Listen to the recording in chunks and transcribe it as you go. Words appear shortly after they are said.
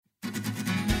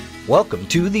Welcome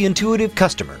to The Intuitive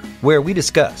Customer, where we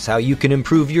discuss how you can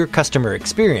improve your customer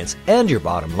experience and your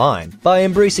bottom line by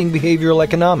embracing behavioral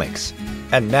economics.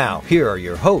 And now, here are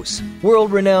your hosts,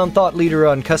 world-renowned thought leader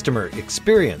on customer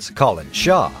experience, Colin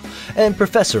Shaw, and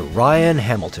Professor Ryan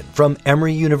Hamilton from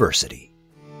Emory University.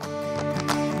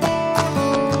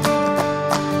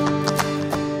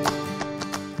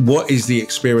 What is the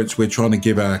experience we're trying to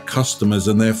give our customers,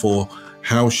 and therefore,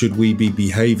 how should we be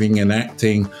behaving and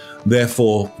acting?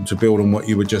 Therefore, to build on what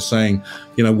you were just saying,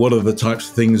 what are the types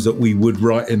of things that we would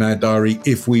write in our diary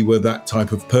if we were that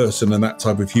type of person and that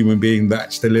type of human being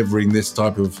that's delivering this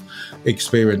type of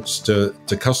experience to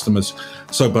customers?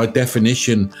 So by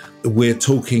definition, we're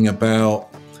talking about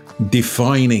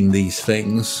defining these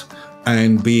things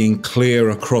and being clear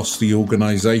across the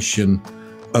organization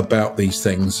about these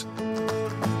things.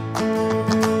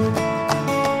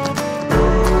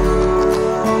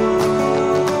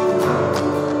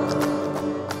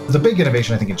 The big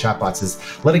innovation, I think, in chatbots is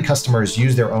letting customers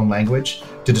use their own language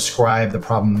to describe the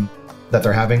problem that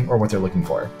they're having or what they're looking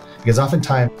for. Because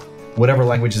oftentimes, whatever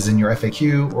language is in your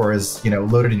FAQ or is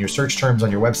loaded in your search terms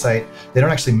on your website, they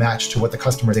don't actually match to what the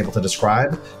customer is able to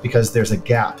describe because there's a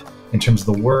gap in terms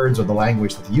of the words or the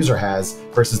language that the user has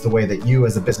versus the way that you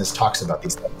as a business talks about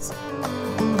these things.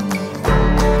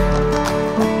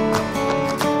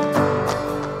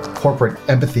 Corporate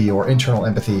empathy or internal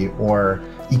empathy or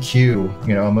EQ,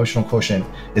 emotional quotient,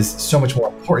 is so much more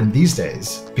important these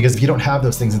days because if you don't have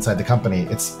those things inside the company,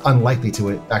 it's unlikely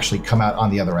to actually come out on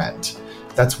the other end.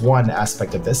 That's one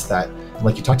aspect of this that,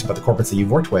 like you talked about, the corporates that you've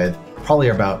worked with, probably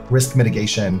are about risk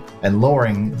mitigation and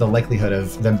lowering the likelihood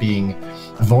of them being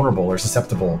vulnerable or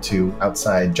susceptible to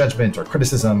outside judgment or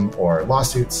criticism or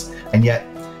lawsuits. And yet,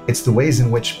 it's the ways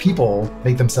in which people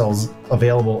make themselves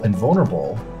available and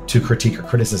vulnerable to critique or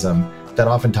criticism that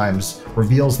oftentimes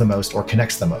reveals the most or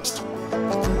connects the most.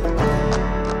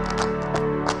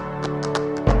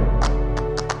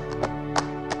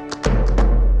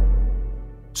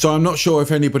 So I'm not sure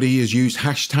if anybody has used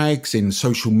hashtags in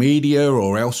social media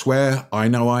or elsewhere. I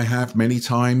know I have many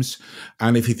times.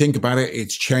 And if you think about it,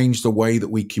 it's changed the way that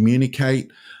we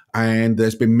communicate. And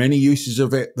there's been many uses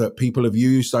of it that people have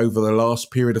used over the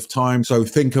last period of time. So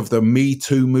think of the Me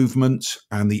Too movement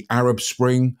and the Arab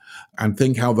Spring and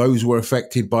think how those were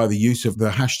affected by the use of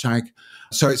the hashtag.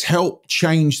 So it's helped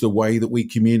change the way that we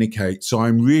communicate. So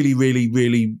I'm really, really,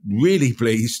 really, really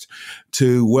pleased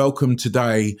to welcome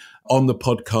today on the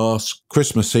podcast,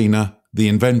 Chris Messina, the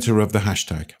inventor of the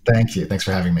hashtag. Thank you. Thanks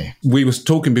for having me. We were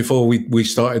talking before we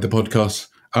started the podcast.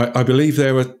 I believe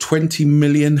there are 20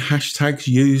 million hashtags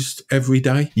used every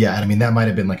day. Yeah, and that might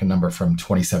have been like a number from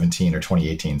 2017 or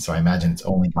 2018. So I imagine it's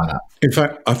only gone up. In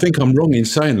fact, I think I'm wrong in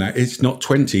saying that. It's not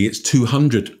 20, it's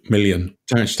 200 million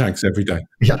hashtags every day.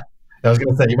 Yeah, I was going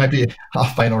to say, you might be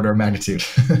off by an order of magnitude.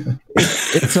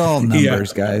 It's all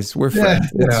numbers, guys. We're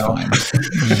friends. It's fine.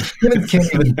 You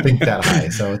can't even think that high,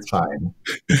 so it's fine.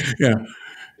 Yeah.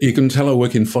 You can tell I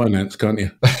work in finance, can't you?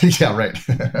 Yeah, right.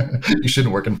 You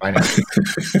shouldn't work in finance.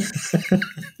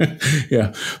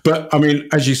 Yeah. But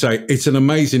as you say, it's an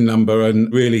amazing number.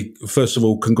 And really, first of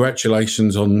all,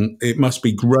 congratulations on, it must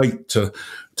be great to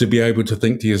be able to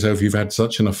think to yourself, you've had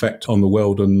such an effect on the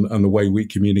world and the way we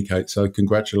communicate. So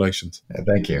congratulations. Yeah,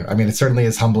 thank you. It certainly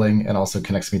is humbling and also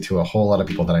connects me to a whole lot of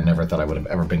people that I never thought I would have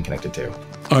ever been connected to.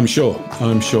 I'm sure.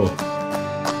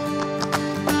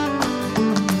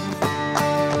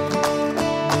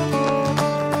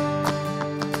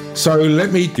 So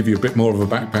let me give you a bit more of a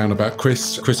background about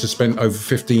Chris. Chris has spent over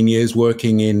 15 years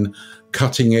working in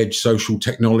cutting-edge social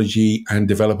technology and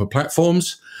developer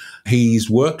platforms. He's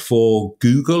worked for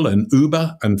Google and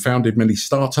Uber and founded many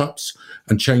startups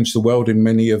and changed the world in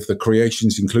many of the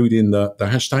creations, including the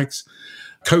hashtags.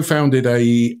 Co-founded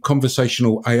a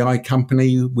conversational AI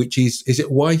company, which is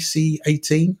it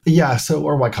YC18? Yeah,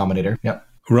 or Y Combinator, yep.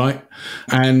 Right.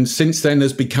 And since then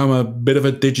has become a bit of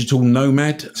a digital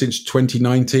nomad since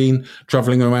 2019,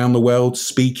 traveling around the world,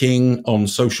 speaking on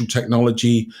social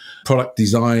technology, product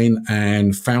design,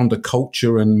 and founder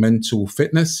culture and mental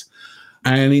fitness.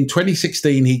 And in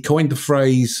 2016, he coined the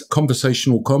phrase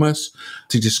conversational commerce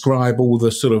to describe all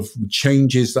the sort of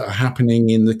changes that are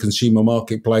happening in the consumer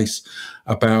marketplace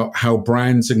about how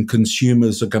brands and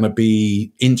consumers are going to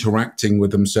be interacting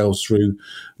with themselves through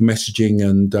messaging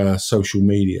and social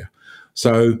media.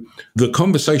 So the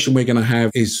conversation we're going to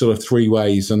have is sort of three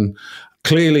ways. And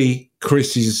clearly,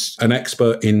 Chris is an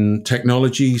expert in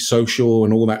technology, social,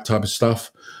 and all that type of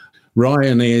stuff.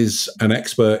 Ryan is an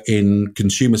expert in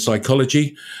consumer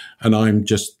psychology, and I'm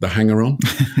just the hanger-on.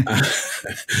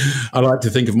 I like to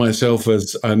think of myself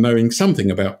as knowing something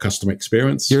about customer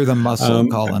experience. You're the muscle,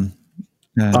 Colin.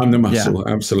 I'm the muscle,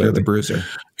 absolutely. You're the bruiser.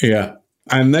 Yeah.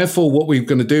 And therefore, what we're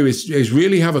going to do is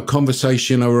really have a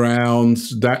conversation around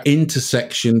that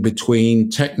intersection between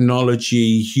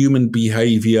technology, human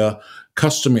behavior,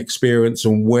 customer experience,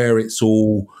 and where it's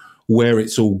all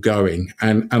going.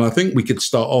 And I think we could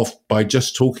start off by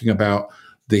just talking about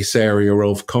this area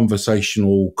of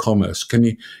conversational commerce. Can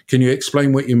you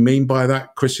explain what you mean by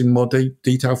that, Chris, in more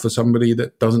detail for somebody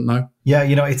that doesn't know? Yeah,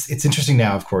 it's interesting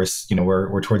now, of course,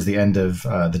 we're towards the end of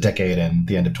the decade and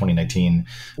the end of 2019.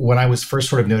 When I was first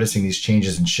sort of noticing these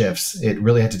changes and shifts, it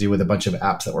really had to do with a bunch of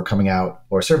apps that were coming out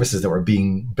or services that were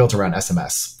being built around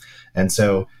SMS. And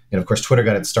so, of course, Twitter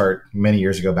got its start many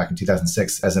years ago, back in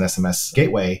 2006, as an SMS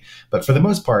gateway. But for the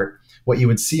most part, what you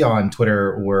would see on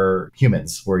Twitter were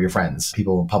humans, were your friends,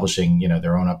 people publishing,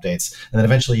 their own updates. And then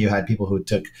eventually you had people who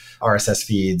took RSS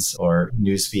feeds or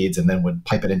news feeds and then would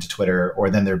pipe it into Twitter,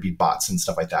 or then there'd be bots and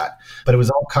stuff like that. But it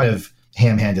was all kind of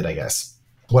ham-handed, I guess.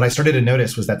 What I started to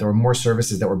notice was that there were more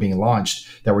services that were being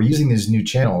launched that were using these new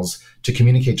channels to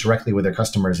communicate directly with their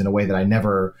customers in a way that I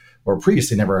never, or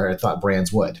previously never had thought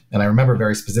brands would. And I remember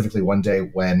very specifically one day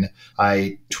when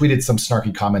I tweeted some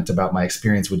snarky comment about my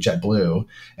experience with JetBlue,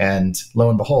 and lo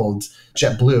and behold,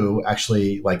 JetBlue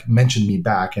actually mentioned me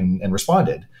back and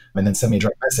responded, and then sent me a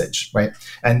direct message, right?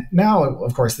 And now,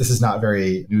 of course, this is not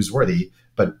very newsworthy,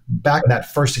 but back when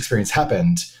that first experience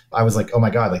happened, I was like, oh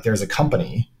my God, there's a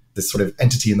company, this sort of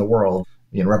entity in the world,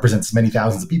 represents many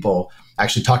thousands of people,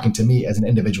 actually talking to me as an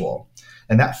individual.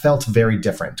 And that felt very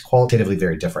different, qualitatively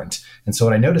very different. And so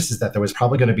what I noticed is that there was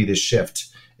probably going to be this shift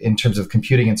in terms of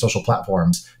computing and social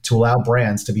platforms to allow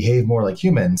brands to behave more like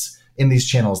humans in these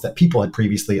channels that people had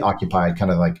previously occupied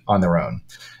kind of on their own.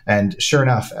 And sure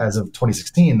enough, as of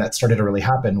 2016, that started to really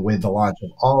happen with the launch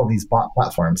of all of these bot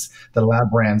platforms that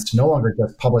allowed brands to no longer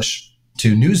just publish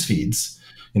to news feeds,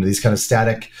 these kind of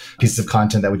static pieces of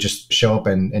content that would just show up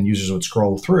and users would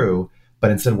scroll through,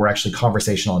 but instead were actually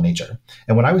conversational in nature.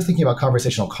 And when I was thinking about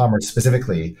conversational commerce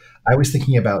specifically, I was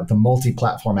thinking about the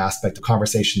multi-platform aspect of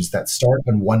conversations that start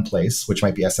in one place, which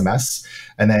might be SMS,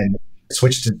 and then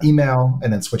switch to email,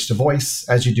 and then switch to voice,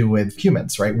 as you do with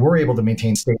humans, right? We're able to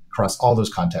maintain state across all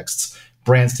those contexts.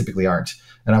 Brands typically aren't.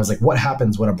 And I was like, what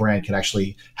happens when a brand can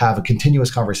actually have a continuous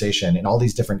conversation in all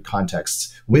these different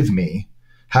contexts with me?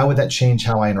 How would that change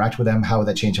how I interact with them? How would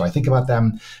that change how I think about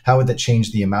them? How would that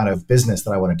change the amount of business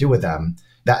that I want to do with them?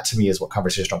 That, to me, is what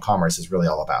conversational commerce is really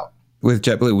all about. With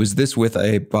JetBlue, was this with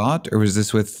a bot, or was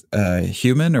this with a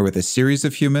human, or with a series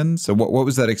of humans? So what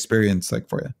was that experience like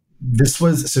for you? This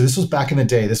was back in the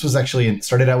day. This was actually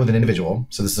started out with an individual.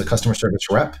 So this is a customer service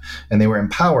rep, and they were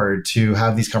empowered to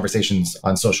have these conversations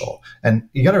on social. And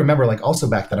you got to remember, also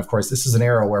back then, of course, this is an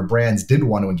era where brands didn't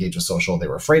want to engage with social. They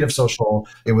were afraid of social.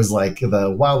 It was like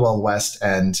the wild, wild west,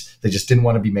 and they just didn't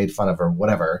want to be made fun of or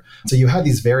whatever. So you had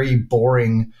these very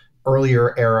boring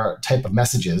earlier era type of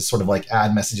messages, sort of like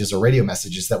ad messages or radio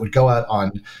messages that would go out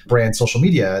on brand social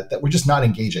media that were just not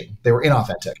engaging. They were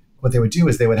inauthentic. What they would do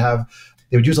is they would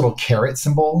use a little carrot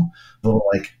symbol, a little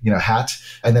hat,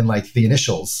 and then the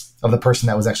initials of the person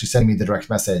that was actually sending me the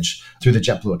direct message through the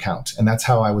JetBlue account. And that's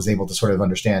how I was able to sort of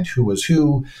understand who was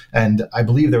who. And I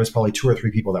believe there was probably 2 or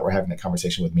 3 people that were having that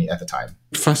conversation with me at the time.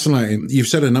 Fascinating. You've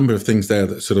said a number of things there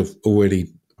that sort of already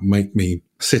make me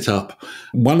sit up.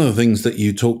 One of the things that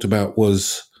you talked about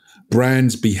was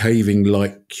brands behaving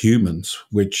like humans,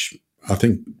 which I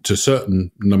think to a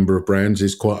certain number of brands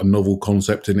is quite a novel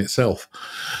concept in itself,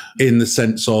 in the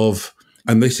sense of,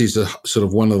 and this is a sort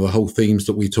of one of the whole themes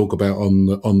that we talk about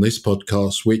on this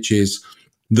podcast, which is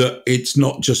that it's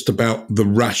not just about the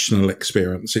rational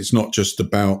experience. It's not just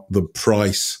about the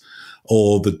price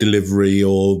or the delivery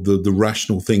or the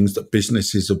rational things that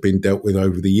businesses have been dealt with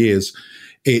over the years.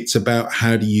 It's about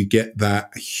how do you get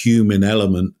that human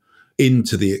element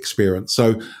into the experience.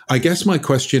 So I guess my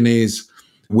question is,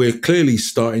 we're clearly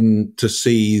starting to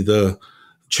see the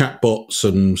chatbots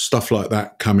and stuff like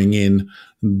that coming in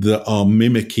that are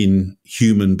mimicking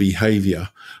human behavior.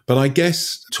 But I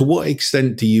guess, to what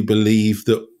extent do you believe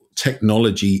that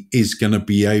technology is going to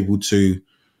be able to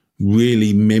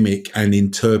really mimic and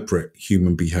interpret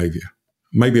human behavior?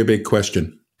 Maybe a big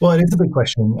question. Well, it is a big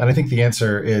question. And I think the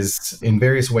answer is, in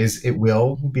various ways, it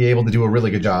will be able to do a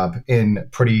really good job in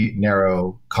pretty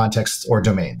narrow contexts or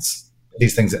domains.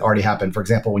 These things that already happen. For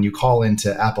example, when you call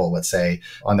into Apple, let's say,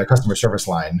 on their customer service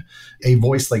line, a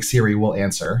voice like Siri will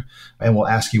answer and will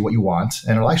ask you what you want.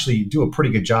 And it'll actually do a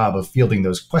pretty good job of fielding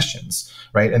those questions,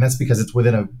 right? And that's because it's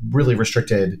within a really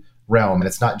restricted realm, and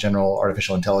it's not general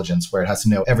artificial intelligence where it has to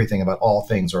know everything about all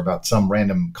things or about some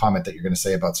random comment that you're going to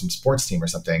say about some sports team or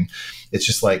something. It's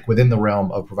just like within the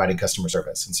realm of providing customer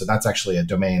service. And so that's actually a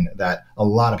domain that a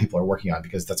lot of people are working on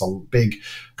because that's a big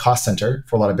cost center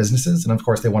for a lot of businesses. And of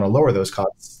course, they want to lower those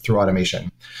costs through automation.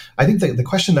 I think the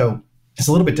question, though, is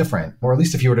a little bit different, or at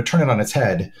least if you were to turn it on its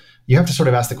head, you have to sort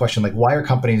of ask the question, like, why are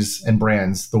companies and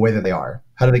brands the way that they are?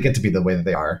 How do they get to be the way that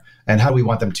they are? And how do we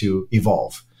want them to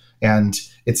evolve? And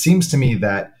it seems to me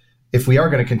that if we are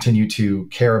going to continue to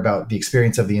care about the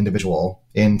experience of the individual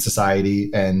in society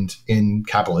and in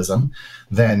capitalism,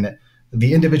 then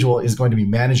the individual is going to be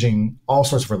managing all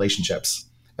sorts of relationships.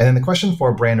 And then the question for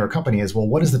a brand or a company is, well,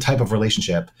 what is the type of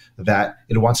relationship that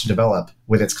it wants to develop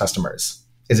with its customers?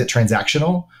 Is it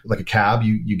transactional, like a cab?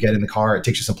 You get in the car, it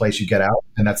takes you someplace, you get out,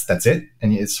 and that's it.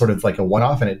 And it's sort of like a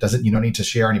one-off, and you don't need to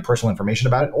share any personal information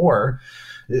about it. Or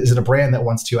is it a brand that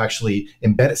wants to actually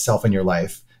embed itself in your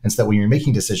life, and so that when you're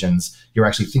making decisions, you're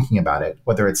actually thinking about it,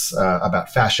 whether it's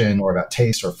about fashion or about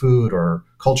taste or food or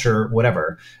culture,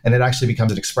 whatever, and it actually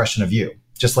becomes an expression of you.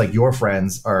 Just like your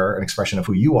friends are an expression of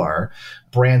who you are,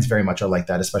 brands very much are like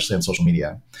that, especially on social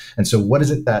media. And so what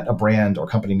is it that a brand or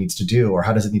company needs to do, or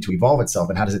how does it need to evolve itself,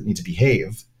 and how does it need to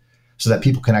behave so that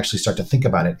people can actually start to think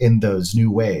about it in those new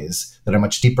ways that are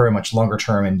much deeper and much longer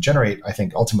term and generate, I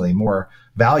think, ultimately more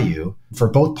value for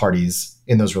both parties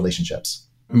in those relationships?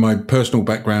 My personal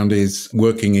background is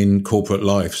working in corporate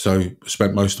life. So I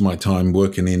spent most of my time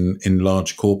working in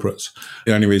large corporates.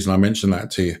 The only reason I mention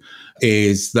that to you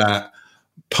is that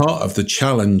part of the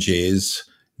challenge is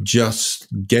just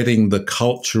getting the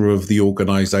culture of the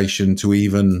organization to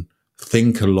even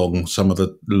think along some of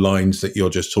the lines that you're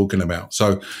just talking about.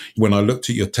 So when I looked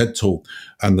at your TED Talk,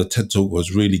 and the TED Talk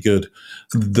was really good,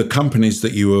 the companies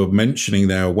that you were mentioning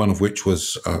there, one of which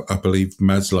was, I believe,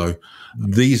 Maslow,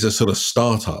 these are sort of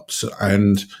startups.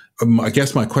 And I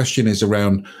guess my question is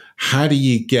around, how do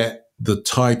you get the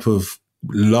type of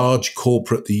large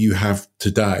corporate that you have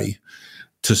today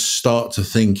to start to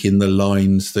think in the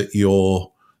lines that you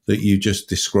just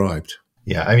described?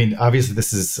 Yeah, I mean, obviously,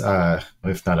 this is,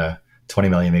 if not a $20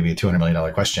 million, maybe a $200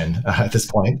 million question at this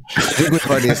point. I think we've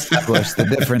already established the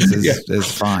difference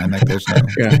is fine. Like there's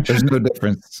no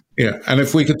difference. Yeah, and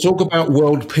if we could talk about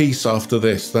world peace after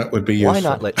this, that would be useful. Why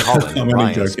not let Colin and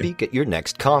Ryan speak at your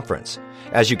next conference?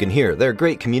 As you can hear, they're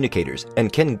great communicators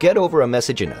and can get over a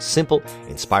message in a simple,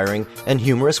 inspiring, and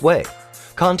humorous way.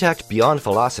 Contact Beyond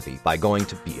Philosophy by going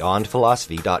to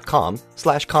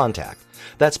beyondphilosophy.com/contact.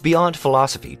 That's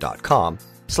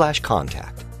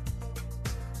beyondphilosophy.com/contact.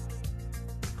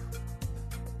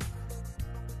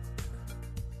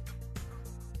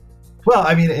 Well,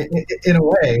 I mean, in a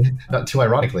way, not too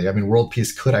ironically, I mean, world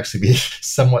peace could actually be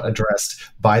somewhat addressed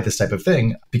by this type of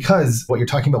thing, because what you're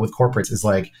talking about with corporates is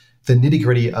like the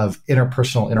nitty-gritty of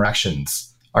interpersonal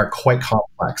interactions are quite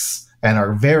complex and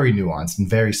are very nuanced and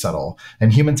very subtle.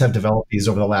 And humans have developed these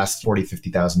over the last 40,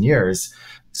 50,000 years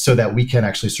so that we can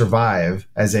actually survive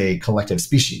as a collective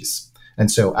species. And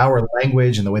so our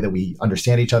language and the way that we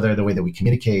understand each other, the way that we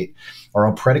communicate, are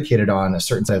all predicated on a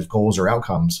certain set of goals or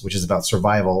outcomes, which is about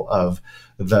survival of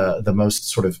the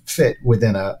most sort of fit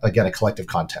within a collective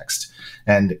context.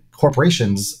 And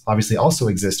corporations obviously also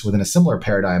exist within a similar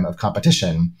paradigm of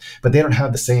competition, but they don't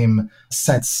have the same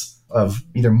sense of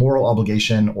either moral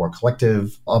obligation or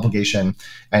collective obligation.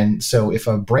 And so if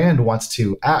a brand wants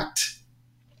to act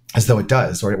as though it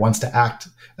does, or it wants to act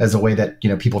as a way that,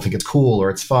 people think it's cool or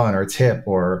it's fun or it's hip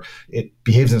or it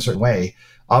behaves in a certain way,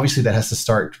 obviously that has to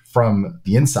start from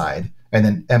the inside and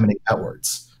then emanate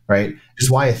outwards, right? Which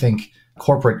is why I think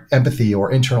corporate empathy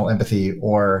or internal empathy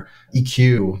or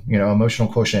EQ, emotional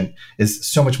quotient, is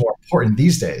so much more important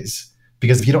these days.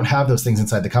 Because if you don't have those things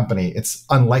inside the company, it's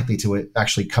unlikely to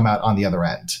actually come out on the other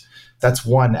end. That's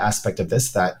one aspect of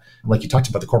this that, like you talked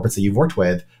about, the corporates that you've worked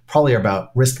with probably are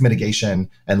about risk mitigation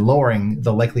and lowering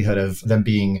the likelihood of them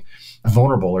being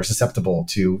vulnerable or susceptible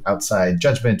to outside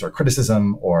judgment or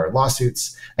criticism or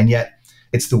lawsuits. And yet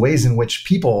it's the ways in which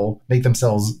people make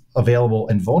themselves available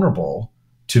and vulnerable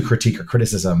to critique or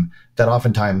criticism that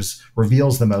oftentimes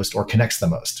reveals the most or connects the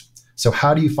most. So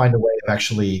how do you find a way of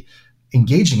actually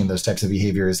engaging in those types of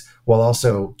behaviors while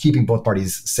also keeping both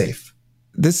parties safe?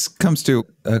 This comes to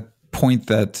a point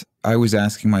that I was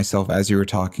asking myself as you were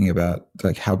talking about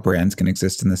like how brands can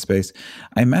exist in this space.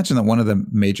 I imagine that one of the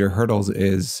major hurdles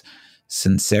is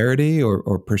sincerity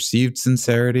or perceived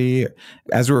sincerity.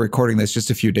 As we're recording this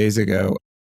just a few days ago,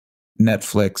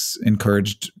 Netflix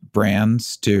encouraged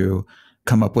brands to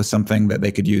come up with something that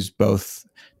they could use both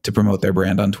to promote their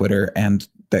brand on Twitter and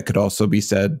that could also be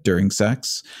said during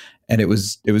sex. And it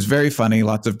was very funny.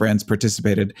 Lots of brands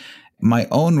participated. My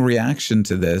own reaction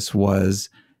to this was,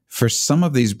 for some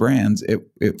of these brands,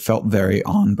 it felt very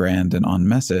on brand and on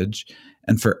message.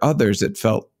 And for others, it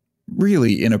felt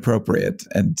really inappropriate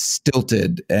and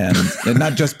stilted, and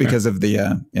not just because of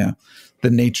the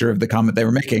nature of the comment they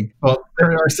were making. Well,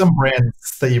 there are some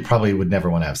brands that you probably would never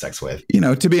want to have sex with.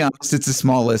 To be honest, it's a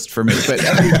small list for me, but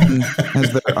everyone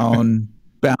has their own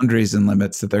boundaries and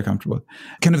limits that they're comfortable with.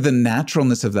 Kind of the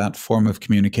naturalness of that form of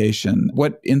communication.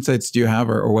 What insights do you have,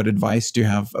 or what advice do you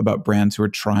have about brands who are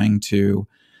trying to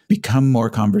become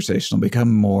more conversational,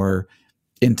 become more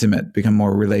intimate, become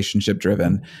more relationship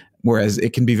driven, whereas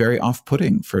it can be very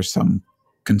off-putting for some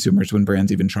consumers when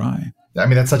brands even try? I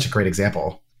mean, that's such a great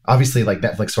example. Obviously, like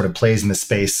Netflix sort of plays in the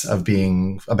space of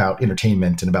being about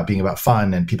entertainment and about being about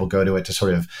fun, and people go to it to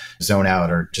sort of zone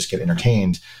out or just get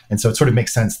entertained. And so it sort of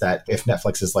makes sense that if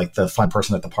Netflix is like the fun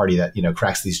person at the party that,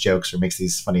 cracks these jokes or makes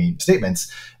these funny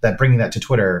statements, that bringing that to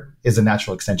Twitter is a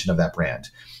natural extension of that brand.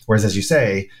 Whereas, as you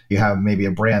say, you have maybe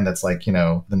a brand that's like, the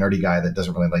nerdy guy that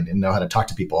doesn't really know how to talk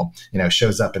to people,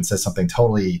 shows up and says something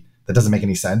totally that doesn't make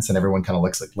any sense. And everyone kind of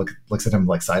looks at him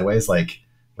like sideways, like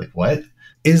what?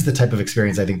 Is the type of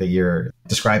experience I think that you're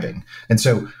describing. And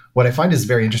so what I find is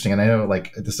very interesting, and I know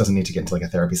like this doesn't need to get into like a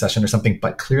therapy session or something,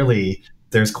 but clearly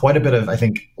there's quite a bit of, I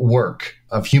think, work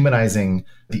of humanizing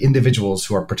the individuals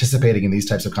who are participating in these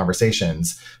types of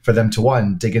conversations, for them to,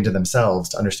 one, dig into themselves,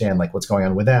 to understand like what's going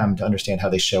on with them, to understand how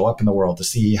they show up in the world, to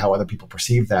see how other people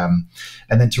perceive them,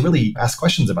 and then to really ask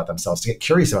questions about themselves, to get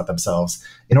curious about themselves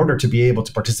in order to be able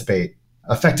to participate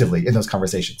effectively in those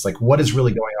conversations. Like, what is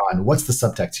really going on? What's the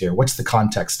subtext here? What's the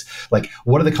context? Like,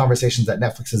 what are the conversations that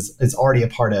Netflix is already a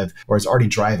part of or is already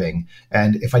driving?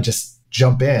 And if I just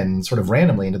jump in sort of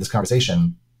randomly into this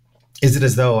conversation, is it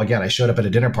as though, again, I showed up at a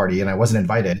dinner party and I wasn't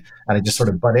invited and I just sort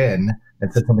of butt in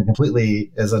and said something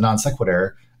completely as a non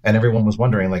sequitur, and everyone was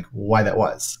wondering like why that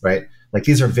was, right? Like,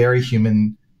 these are very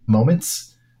human moments.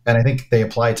 And I think they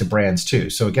apply to brands too.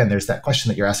 So again, there's that question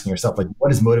that you're asking yourself, like,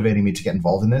 what is motivating me to get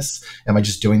involved in this? Am I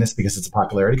just doing this because it's a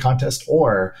popularity contest?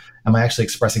 Or am I actually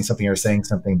expressing something or saying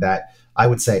something that I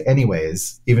would say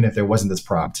anyways, even if there wasn't this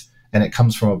prompt? And it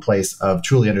comes from a place of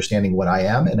truly understanding what I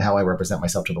am and how I represent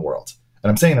myself to the world. And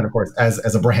I'm saying that, of course,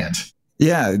 as a brand.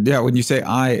 Yeah. When you say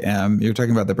I am, you're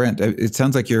talking about the brand. It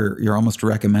sounds like you're almost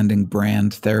recommending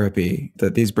brand therapy,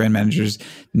 that these brand managers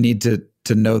need to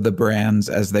know the brands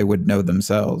as they would know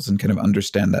themselves and kind of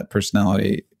understand that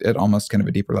personality at almost kind of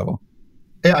a deeper level.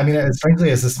 Yeah, I mean, as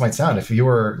frankly as this might sound, if you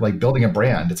were like building a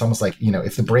brand, it's almost like,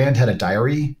 if the brand had a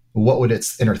diary, what would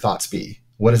its inner thoughts be?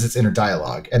 What is its inner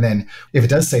dialogue? And then if it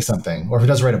does say something, or if it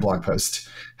does write a blog post,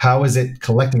 how is it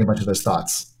collecting a bunch of those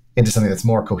thoughts into something that's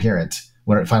more coherent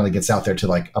when it finally gets out there to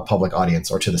like a public audience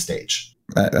or to the stage?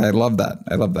 I love that.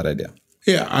 I love that idea.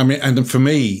 Yeah, I mean, and for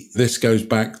me, this goes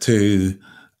back to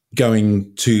going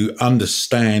to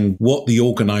understand what the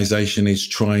organization is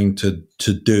trying to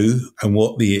do and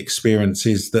what the experience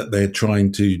is that they're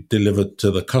trying to deliver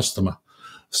to the customer.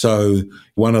 So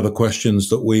one of the questions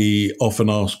that we often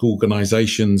ask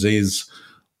organizations is,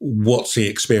 what's the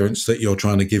experience that you're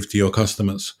trying to give to your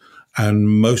customers? And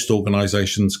most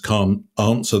organizations can't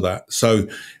answer that. So,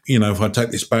 if I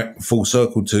take this back full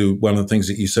circle to one of the things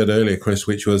that you said earlier, Chris,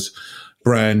 which was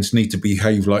brands need to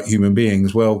behave like human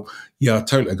beings. Well, yeah, I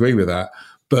totally agree with that.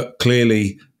 But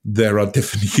clearly there are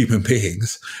different human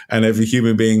beings, and every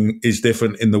human being is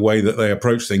different in the way that they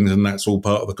approach things. And that's all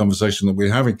part of the conversation that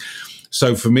we're having.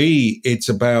 So for me, it's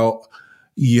about,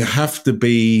 you have to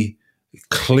be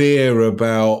clear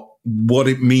about what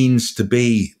it means to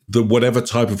be whatever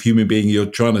type of human being you're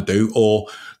trying to do, or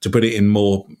to put it in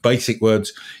more basic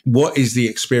words, what is the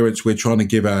experience we're trying to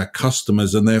give our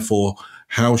customers, and therefore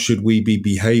how should we be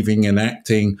behaving and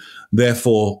acting?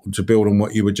 Therefore, to build on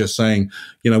what you were just saying,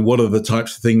 what are the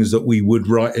types of things that we would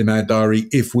write in our diary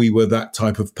if we were that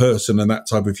type of person and that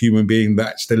type of human being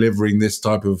that's delivering this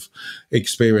type of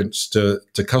experience to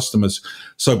customers?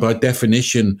 So by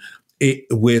definition,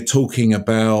 we're talking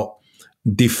about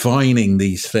defining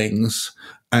these things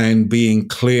and being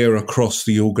clear across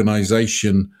the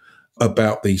organization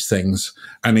about these things.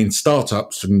 And in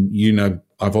startups, and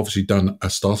I've obviously done a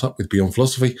startup with Beyond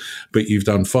Philosophy, but you've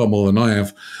done far more than I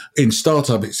have. In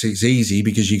startup, it's easy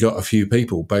because you got a few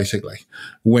people, basically.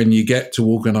 When you get to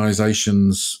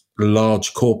organizations,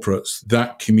 large corporates,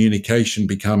 that communication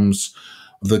becomes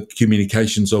the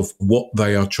communications of what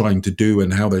they are trying to do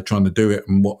and how they're trying to do it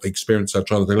and what experience they're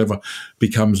trying to deliver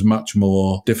becomes much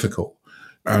more difficult.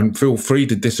 And feel free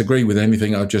to disagree with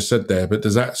anything I've just said there, but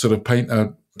does that sort of paint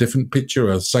a different picture,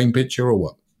 a same picture, or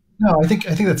what? No, I think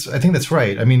that's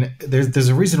right. I mean, there's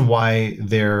a reason why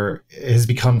there has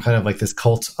become kind of like this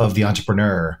cult of the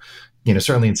entrepreneur,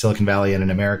 certainly in Silicon Valley and in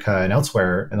America and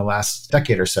elsewhere in the last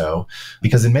decade or so,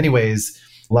 because in many ways,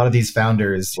 a lot of these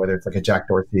founders, whether it's like a Jack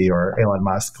Dorsey or Elon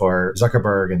Musk or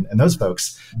Zuckerberg and those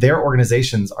folks, their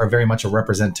organizations are very much a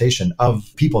representation of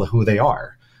people who they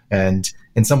are. And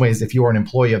in some ways, if you are an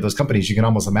employee of those companies, you can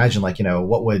almost imagine like,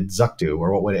 what would Zuck do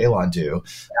or what would Elon do?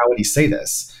 How would he say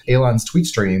this? Elon's tweet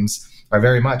streams are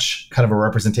very much kind of a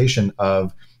representation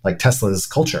of like Tesla's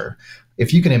culture.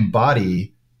 If you can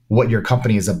embody what your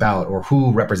company is about or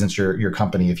who represents your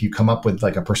company, if you come up with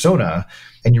like a persona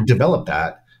and you develop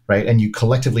that, right, and you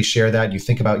collectively share that, you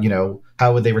think about,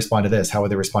 how would they respond to this? How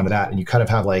would they respond to that? And you kind of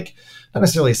have like, not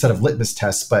necessarily a set of litmus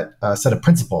tests, but a set of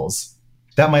principles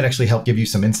that might actually help give you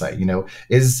some insight.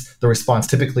 Is the response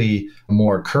typically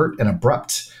more curt and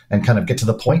abrupt and kind of get to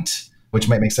the point, which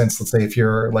might make sense. Let's say if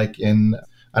you're like in,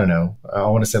 I don't know, I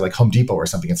want to say like Home Depot or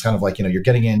something. It's kind of like, you're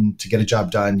getting in to get a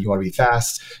job done. You want to be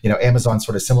fast, Amazon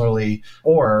sort of similarly.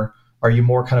 Or are you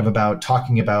more kind of about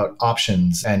talking about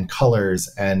options and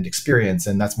colors and experience?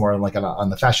 And that's more like on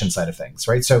the fashion side of things,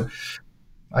 right? So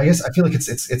I guess I feel like it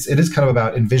is kind of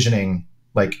about envisioning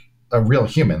like a real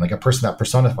human, like a person that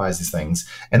personifies these things.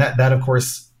 And that of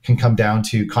course can come down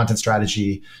to content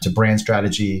strategy, to brand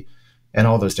strategy, and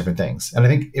all those different things. And I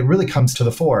think it really comes to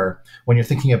the fore when you're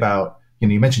thinking about, you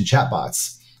mentioned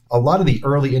chatbots. A lot of the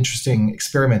early interesting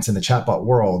experiments in the chatbot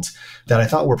world that I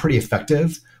thought were pretty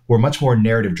effective were much more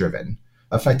narrative driven.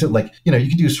 Effective, like, you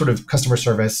can do sort of customer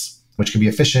service, which can be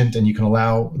efficient, and you can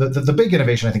allow the big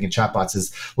innovation, I think, in chatbots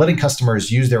is letting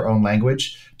customers use their own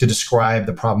language to describe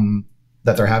the problem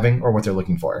that they're having or what they're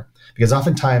looking for. Because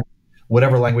oftentimes,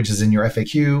 whatever language is in your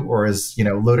FAQ or is,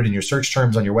 loaded in your search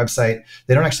terms on your website,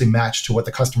 they don't actually match to what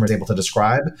the customer is able to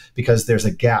describe because there's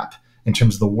a gap in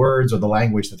terms of the words or the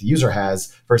language that the user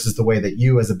has versus the way that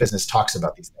you as a business talks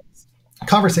about these things.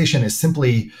 Conversation is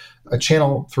simply a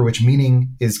channel through which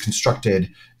meaning is constructed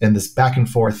in this back and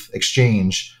forth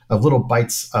exchange of little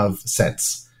bites of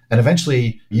sense. And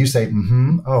eventually you say,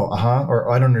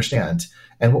 or I don't understand.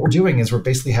 And what we're doing is we're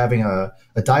basically having a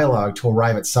dialogue to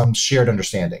arrive at some shared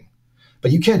understanding.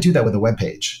 But you can't do that with a web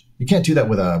page. You can't do that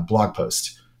with a blog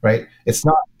post, right? It's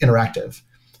not interactive.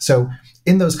 So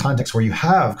in those contexts where you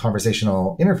have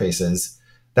conversational interfaces,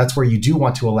 that's where you do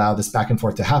want to allow this back and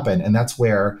forth to happen. And that's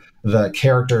where the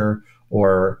character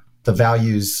or the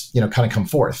values, kind of come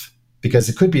forth. Because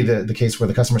it could be the case where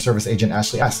the customer service agent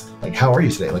actually asks, like, how are you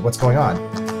today? Like, what's going on?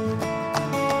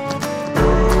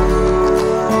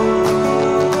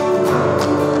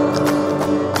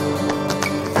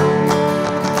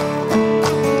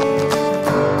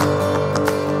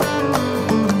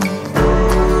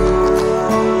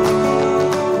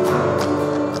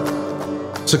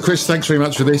 So, Chris, thanks very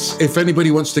much for this. If anybody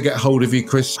wants to get hold of you,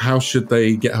 Chris, how should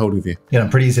they get hold of you? I'm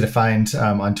pretty easy to find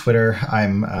on Twitter.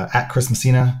 I'm at Chris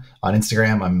Messina. On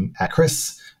Instagram, I'm at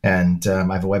Chris. And I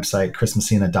have a website,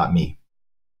 chrismessina.me.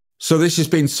 So this has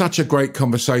been such a great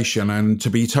conversation. And to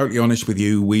be totally honest with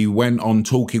you, we went on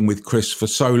talking with Chris for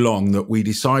so long that we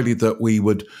decided that we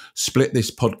would split this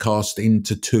podcast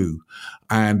into two.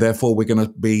 And therefore, we're going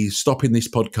to be stopping this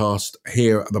podcast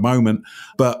here at the moment.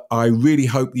 But I really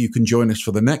hope you can join us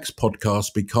for the next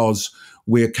podcast because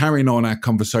we're carrying on our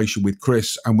conversation with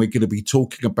Chris and we're going to be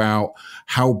talking about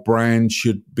how brands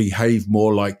should behave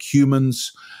more like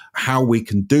humans, how we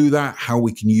can do that, how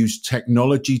we can use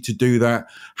technology to do that,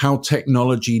 how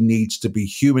technology needs to be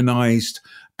humanized,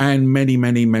 and many,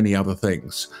 many, many other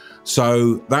things.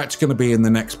 So that's going to be in the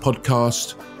next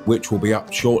podcast, which will be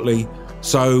up shortly.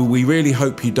 So we really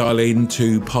hope you dial in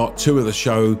to part 2 of the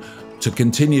show to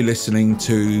continue listening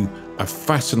to a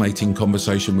fascinating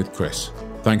conversation with Chris.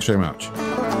 Thanks very much.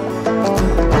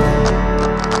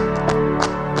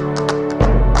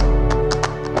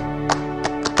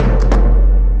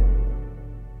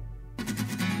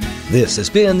 This has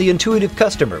been The Intuitive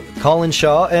Customer with Colin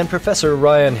Shaw and Professor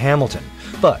Ryan Hamilton.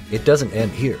 But it doesn't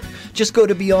end here. Just go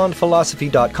to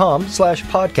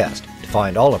beyondphilosophy.com/podcast to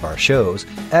find all of our shows,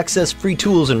 access free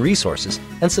tools and resources,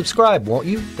 and subscribe, won't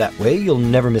you? That way you'll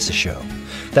never miss a show.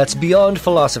 That's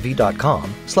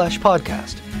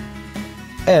beyondphilosophy.com/podcast.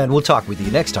 And we'll talk with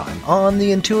you next time on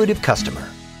The Intuitive Customer.